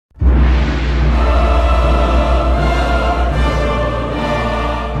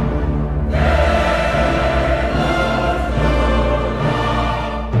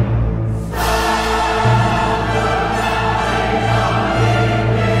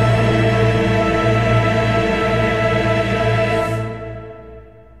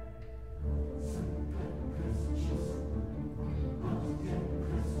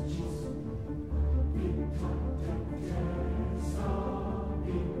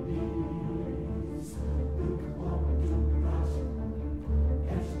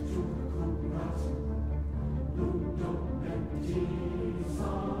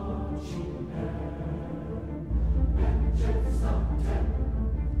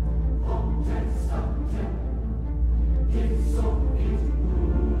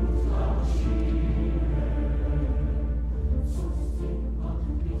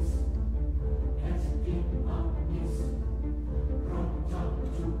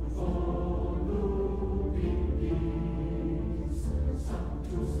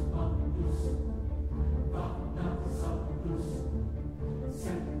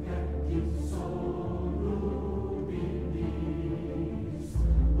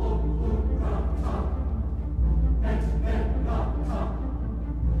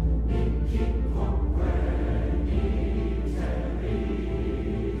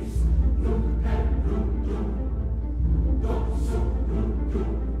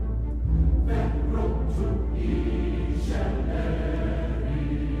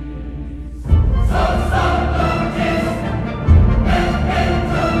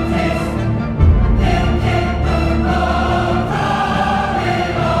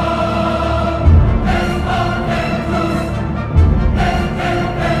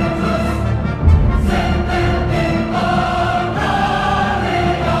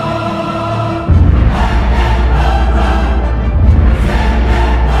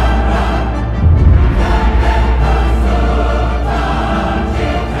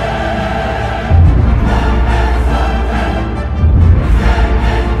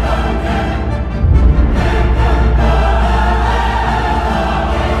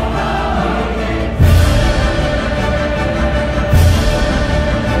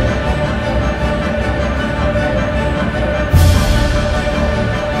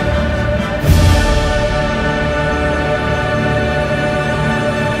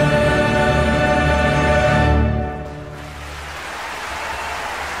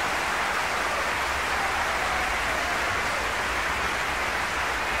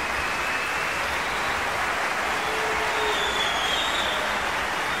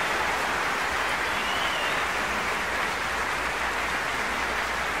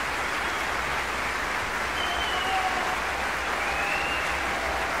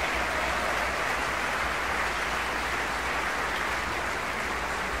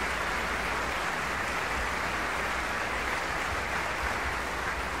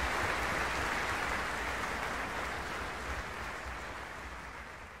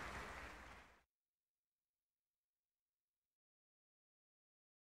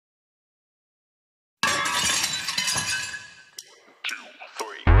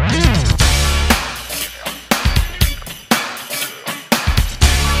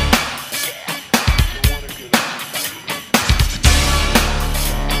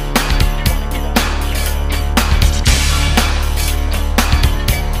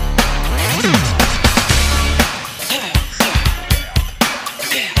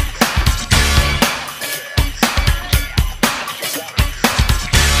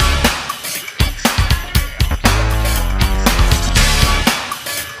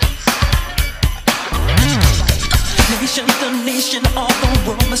solution. All the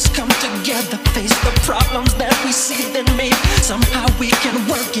world must come together, face the problems that we see, then maybe somehow we can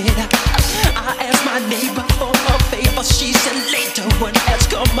work it out. I asked my neighbor for a favor, she said later. What has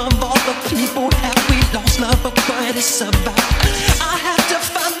come of all the people? Have we lost love of what it's about? I have to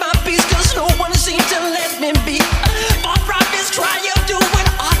find my peace, cause no one seems to let me be. Far from this cry of doing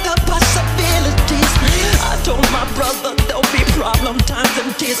all the possibilities. I told my brother there'll be problem times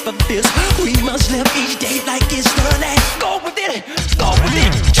and tears for this. We must live each day like it's the last. Go with it, go with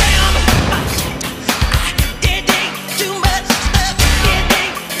it, jam. It ain't too much, it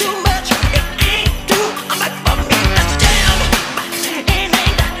ain't too much, it ain't too much for me to jam. It ain't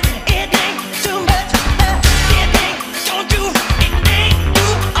too much, it ain't, don't you, it ain't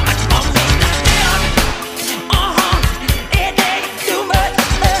too much for me to jam. It ain't too much,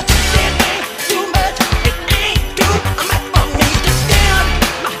 it ain't too much, it ain't too much for me to jam.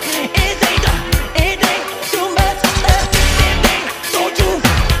 It ain't too much, it ain't, don't you,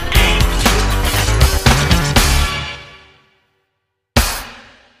 ain't.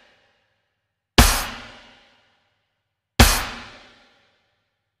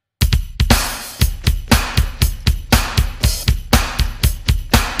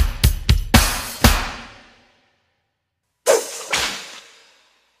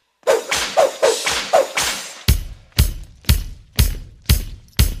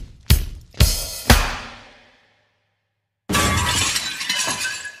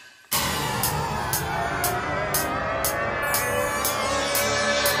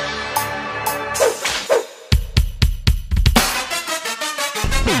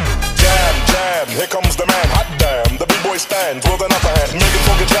 Here comes the man, hot damn. The B-boy stands with an upper hand, making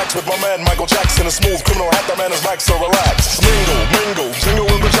funky jacks with my man Michael Jackson. A smooth criminal, hat the man is back, so relax. Mingle, mingle, jingle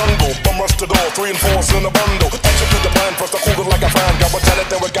in the jungle. Bum rush to door, 3 and 4's in a bundle. Execute the plan, first I cool it like a fan. Got what talent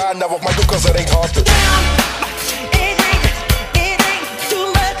there with God, never Michael, cause it ain't hard to.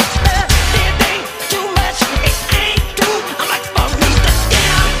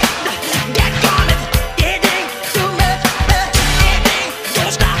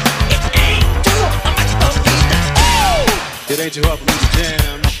 It ain't too hard for me to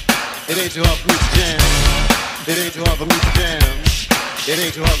jam. It ain't too hard for me to jam. It ain't too hard for me to jam. It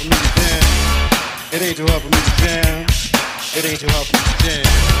ain't too hard for me to jam. It ain't too hard for me to jam. It ain't too hard for me to jam.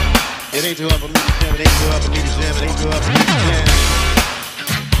 It ain't too hard for me to jam. It ain't too hard for me to jam. It ain't too hard for me to jam.